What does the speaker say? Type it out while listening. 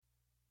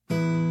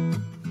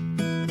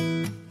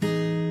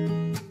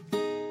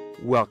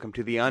Welcome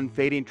to the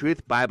Unfading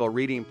Truth Bible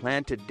reading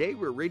plan. Today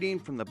we're reading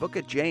from the book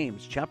of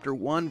James, chapter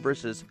 1,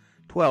 verses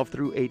 12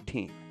 through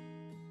 18.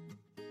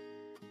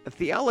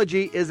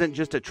 Theology isn't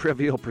just a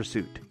trivial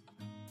pursuit.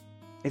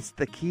 It's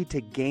the key to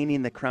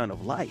gaining the crown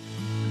of life.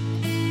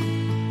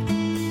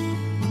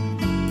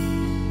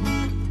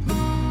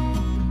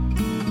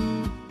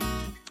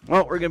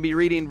 Well, we're going to be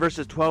reading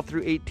verses 12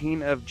 through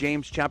 18 of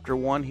James chapter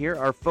 1 here.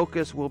 Our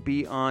focus will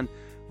be on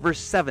verse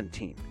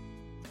 17.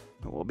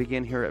 We'll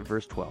begin here at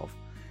verse 12.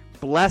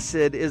 Blessed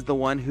is the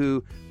one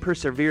who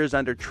perseveres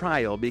under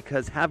trial,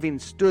 because having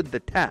stood the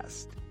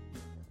test,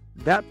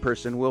 that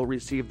person will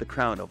receive the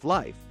crown of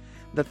life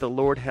that the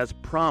Lord has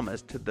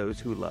promised to those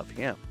who love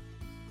him.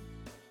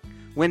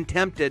 When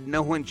tempted,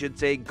 no one should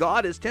say,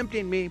 God is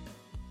tempting me,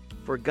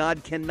 for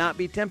God cannot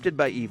be tempted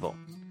by evil,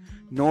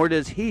 nor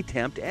does he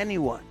tempt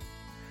anyone.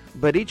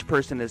 But each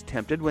person is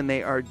tempted when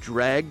they are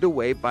dragged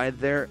away by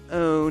their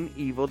own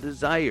evil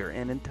desire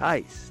and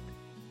enticed.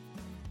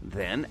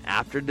 Then,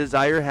 after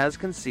desire has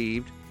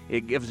conceived,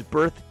 it gives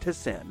birth to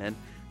sin, and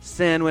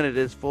sin, when it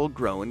is full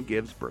grown,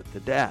 gives birth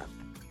to death.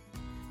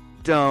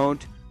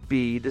 Don't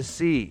be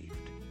deceived.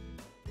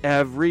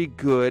 Every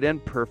good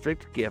and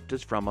perfect gift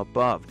is from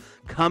above,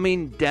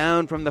 coming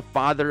down from the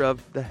Father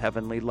of the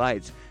heavenly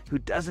lights, who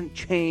doesn't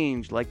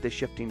change like the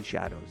shifting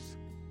shadows.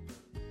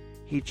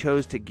 He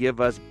chose to give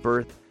us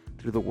birth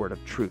through the word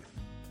of truth,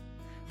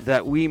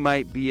 that we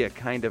might be a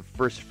kind of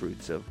first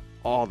fruits of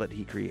all that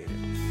he created.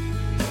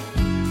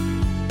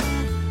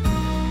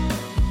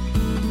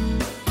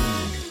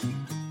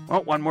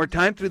 Well, one more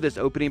time through this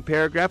opening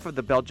paragraph of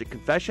the Belgic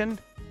Confession.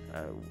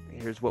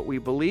 Here's what we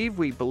believe.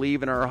 We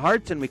believe in our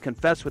hearts and we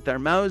confess with our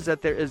mouths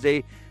that there is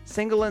a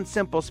single and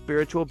simple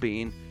spiritual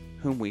being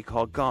whom we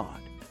call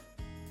God.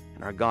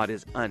 And our God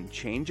is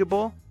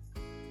unchangeable,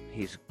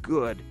 he's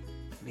good,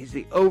 and he's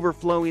the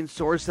overflowing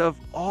source of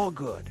all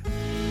good.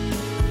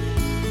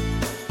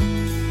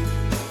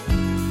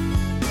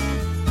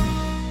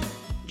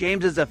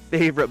 James is a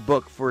favorite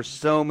book for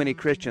so many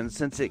Christians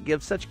since it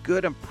gives such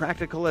good and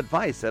practical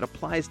advice that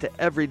applies to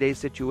everyday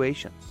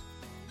situations.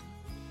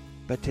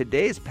 But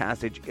today's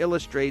passage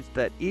illustrates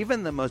that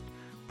even the most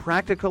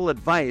practical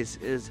advice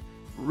is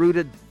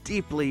rooted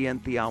deeply in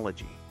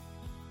theology.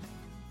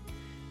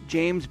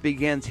 James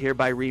begins here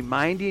by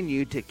reminding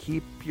you to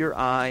keep your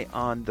eye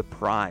on the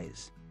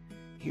prize.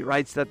 He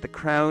writes that the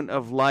crown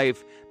of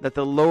life that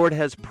the Lord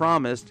has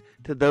promised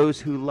to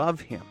those who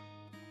love him.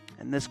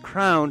 And this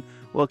crown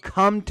will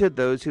come to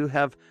those who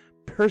have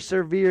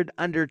persevered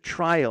under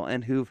trial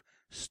and who've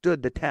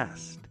stood the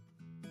test.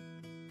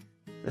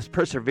 This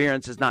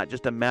perseverance is not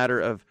just a matter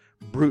of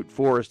brute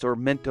force or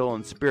mental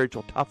and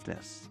spiritual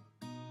toughness.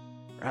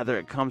 Rather,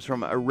 it comes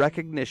from a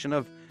recognition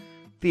of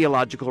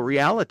theological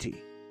reality,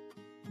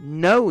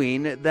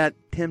 knowing that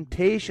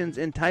temptations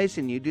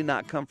enticing you do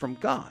not come from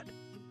God,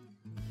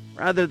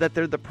 rather that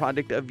they're the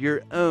product of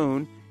your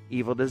own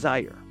evil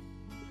desire.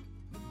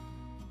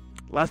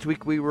 Last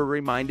week we were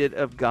reminded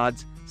of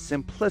God's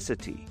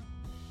simplicity,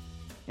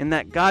 in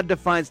that God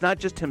defines not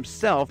just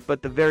himself,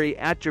 but the very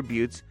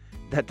attributes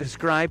that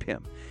describe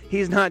him.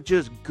 He's not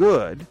just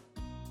good,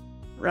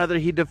 rather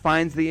he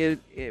defines the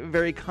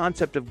very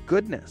concept of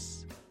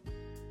goodness.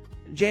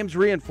 James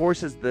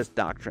reinforces this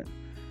doctrine,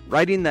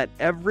 writing that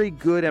every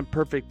good and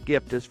perfect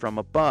gift is from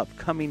above,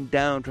 coming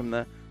down from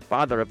the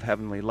Father of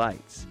heavenly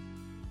lights.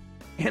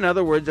 In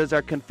other words, as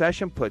our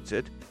confession puts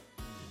it,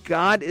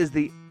 God is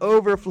the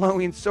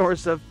overflowing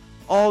source of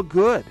all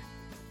good.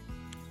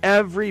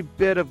 Every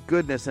bit of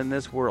goodness in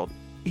this world,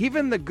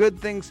 even the good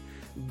things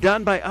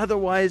done by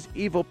otherwise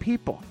evil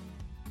people,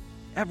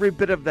 every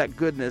bit of that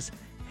goodness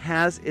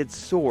has its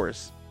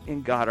source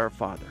in God our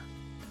Father.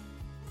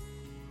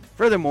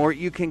 Furthermore,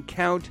 you can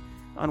count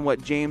on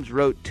what James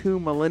wrote 2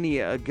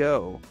 millennia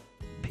ago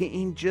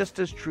being just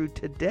as true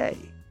today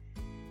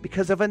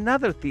because of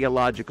another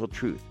theological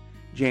truth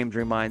James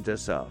reminds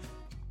us of,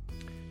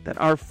 that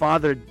our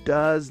Father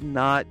does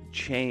not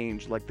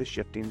change like the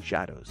shifting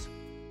shadows.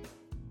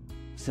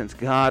 Since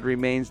God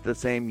remains the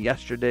same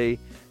yesterday,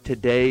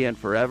 today, and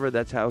forever,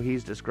 that's how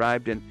he's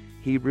described in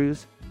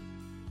Hebrews,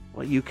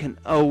 well, you can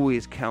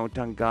always count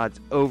on God's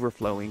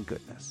overflowing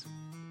goodness.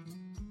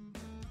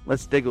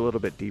 Let's dig a little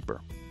bit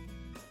deeper.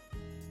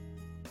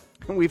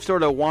 We've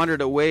sort of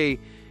wandered away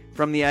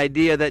from the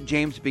idea that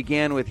James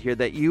began with here,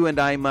 that you and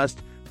I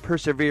must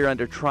persevere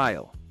under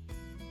trial.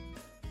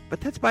 But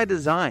that's by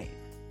design.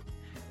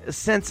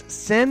 Since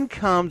sin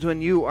comes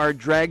when you are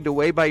dragged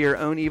away by your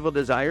own evil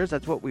desires,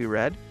 that's what we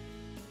read,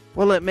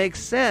 well, it makes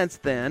sense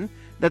then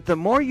that the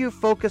more you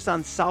focus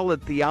on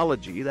solid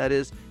theology, that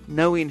is,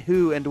 knowing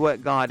who and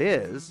what God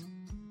is,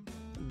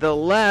 the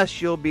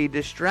less you'll be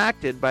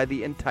distracted by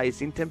the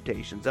enticing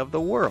temptations of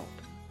the world.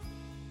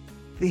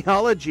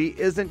 Theology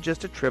isn't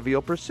just a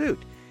trivial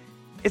pursuit.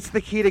 It's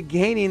the key to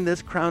gaining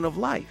this crown of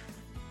life.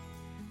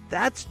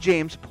 That's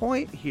James'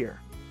 point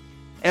here.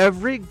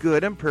 Every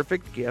good and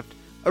perfect gift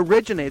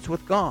originates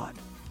with God.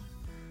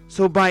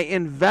 So by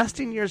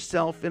investing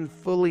yourself in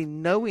fully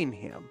knowing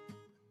him,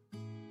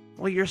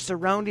 well, you're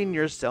surrounding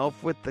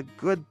yourself with the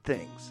good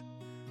things,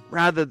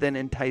 rather than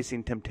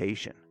enticing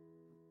temptation.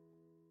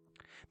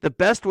 The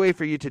best way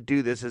for you to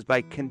do this is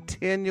by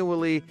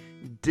continually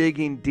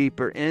digging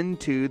deeper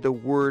into the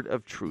word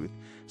of truth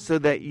so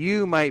that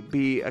you might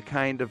be a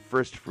kind of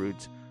first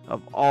fruits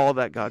of all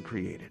that God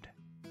created.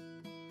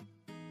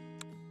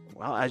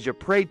 Well, as you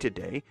pray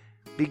today,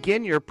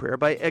 begin your prayer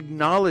by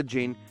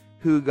acknowledging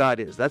who God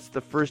is. That's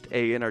the first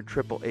A in our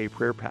triple A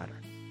prayer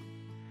pattern.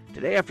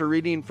 Today, after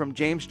reading from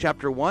James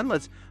chapter 1,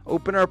 let's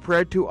open our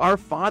prayer to our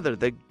Father,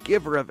 the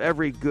giver of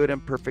every good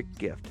and perfect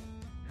gift,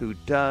 who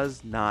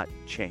does not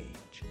change.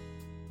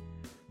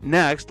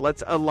 Next,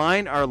 let's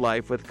align our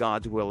life with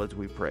God's will as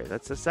we pray.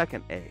 That's the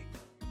second A.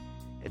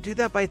 And do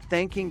that by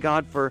thanking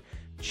God for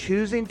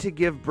choosing to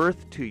give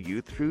birth to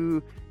you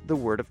through the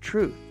word of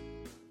truth.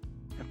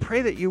 And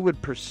pray that you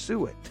would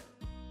pursue it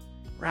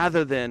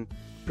rather than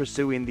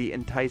pursuing the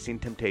enticing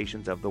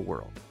temptations of the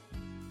world.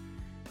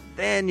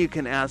 Then you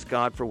can ask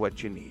God for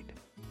what you need.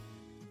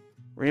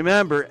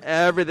 Remember,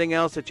 everything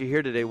else that you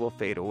hear today will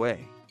fade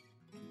away.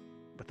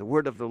 But the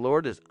word of the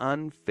Lord is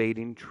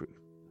unfading truth.